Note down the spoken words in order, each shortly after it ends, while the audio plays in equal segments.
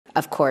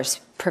of course,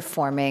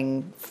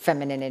 performing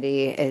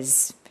femininity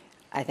is,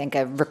 I think,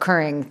 a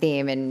recurring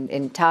theme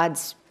in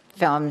Todd's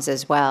films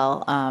as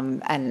well,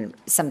 and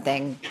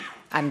something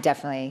I'm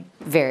definitely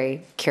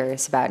very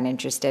curious about and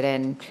interested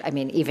in. I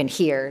mean, even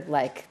here,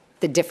 like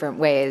the different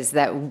ways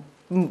that,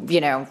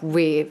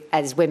 we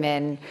as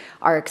women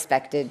are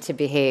expected to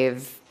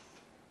behave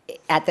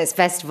at this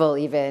festival,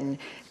 even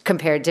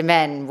compared to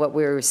men, what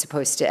we're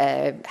supposed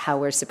to, how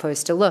we're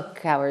supposed to look,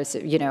 how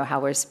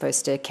we're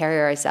supposed to carry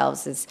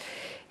ourselves is,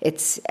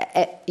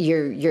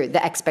 the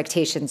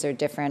expectations are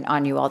different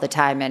on you all the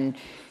time, and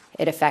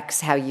it affects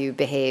how you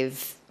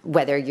behave,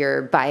 whether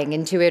you're buying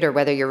into it or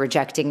whether you're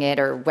rejecting it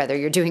or whether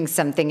you're doing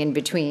something in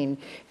between.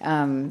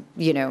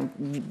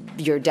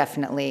 You're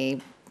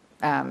definitely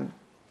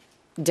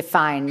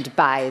defined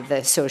by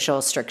the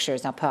social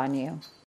strictures upon you.